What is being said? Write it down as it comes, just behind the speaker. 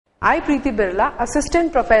I, Priti Birla,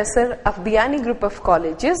 Assistant Professor of Biani Group of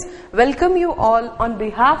Colleges, welcome you all on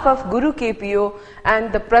behalf of Guru KPO,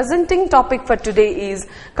 and the presenting topic for today is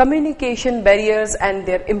communication barriers and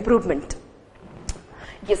their improvement.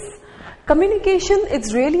 Yes, communication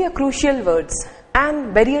is really a crucial word,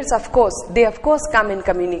 and barriers of course come in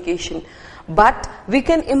communication. But we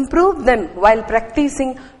can improve them while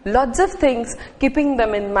practicing lots of things, keeping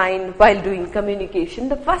them in mind while doing communication.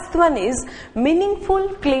 The first one is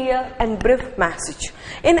meaningful, clear and brief message.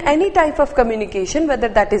 In any type of communication, whether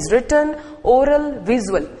that is written, oral,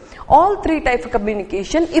 visual, all three types of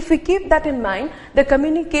communication, if we keep that in mind, the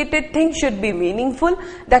communicated thing should be meaningful,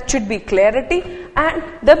 that should be clarity, and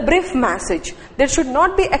the brief message. There should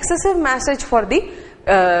not be excessive message for the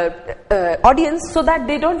audience, so that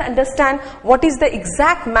they don't understand what is the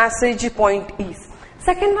exact message point is.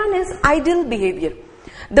 Second one is ideal behavior.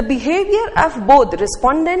 The behavior of both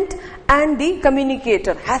respondent and the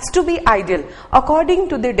communicator has to be ideal according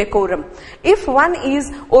to the decorum. If one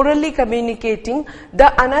is orally communicating,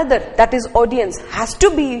 the another, that is audience, has to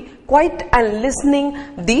be quiet and listening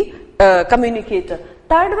the communicator.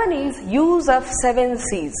 Third one is use of 7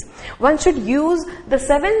 C's. One should use the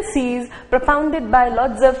 7 C's propounded by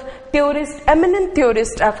lots of theorists, eminent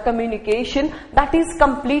theorists of communication, that is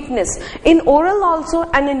completeness. In oral also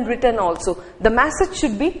and in written also, the message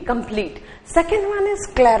should be complete. Second one is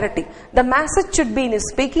clarity. The message should be in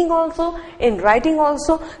speaking also, in writing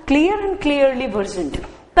also, clear and clearly versioned.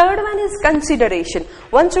 Third one is consideration.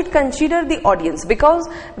 One should consider the audience, because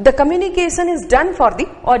the communication is done for the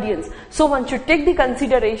audience. So one should take the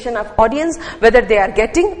consideration of audience, whether they are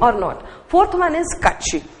getting or not. Fourth one is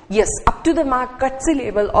courtesy. Yes, up to the mark, courtesy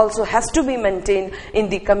level also has to be maintained in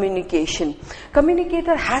the communication.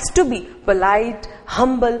 Communicator has to be polite,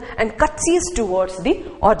 humble and courteous towards the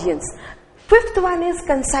audience. Fifth one is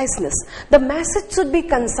conciseness. The message should be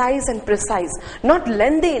concise and precise, not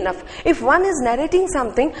lengthy enough. If one is narrating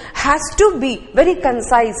something, has to be very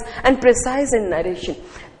concise and precise in narration.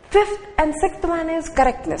 Fifth and sixth one is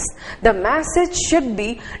correctness. The message should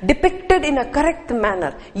be depicted in a correct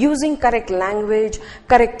manner, using correct language,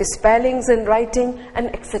 correct spellings in writing,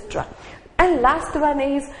 and etc. And last one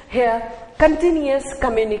is here, continuous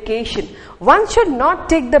communication. One should not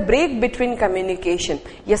take the break between communication.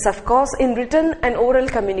 Yes, of course, in written and oral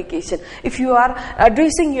communication, if you are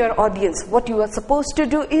addressing your audience, what you are supposed to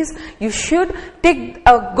do is, you should take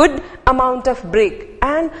a good amount of break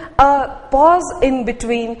and a pause in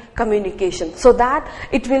between communication, so that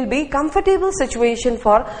it will be comfortable situation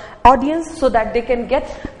for audience, so that they can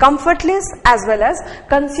get comfortless as well as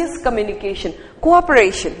conscious communication.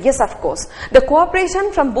 Cooperation, yes, of course, the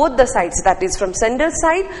cooperation from both the sides, that is from sender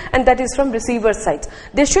side and that is from receiver side.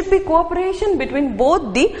 There should be cooperation between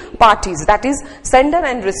both the parties, that is sender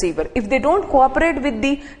and receiver. If they don't cooperate with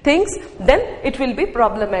the things, then it will be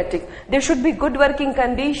problematic. There should be good working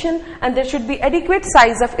condition, and there should be adequate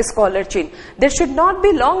size of scholar chain. There should not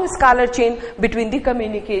be long scholar chain between the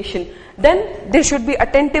communication. Then there should be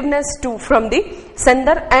attentiveness from the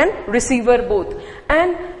sender and receiver both.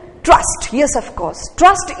 And trust, yes, of course.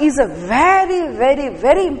 Trust is a very, very,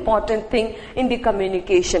 very important thing in the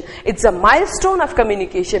communication. It's a milestone of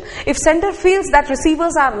communication. If sender feels that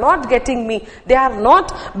receivers are not getting me, they are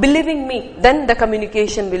not believing me, then the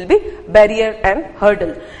communication will be barrier and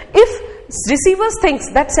hurdle. If receivers thinks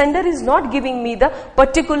that sender is not giving me the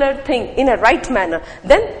particular thing in a right manner,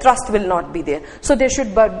 then trust will not be there. So there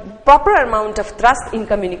should be proper amount of trust in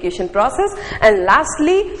communication process. And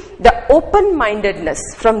lastly, the open-mindedness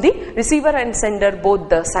from the receiver and sender, both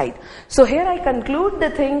the side. So here I conclude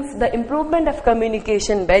the things, the improvement of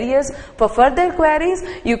communication barriers. For further queries,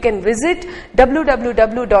 you can visit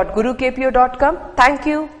www.gurukpo.com. Thank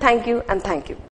you, and thank you.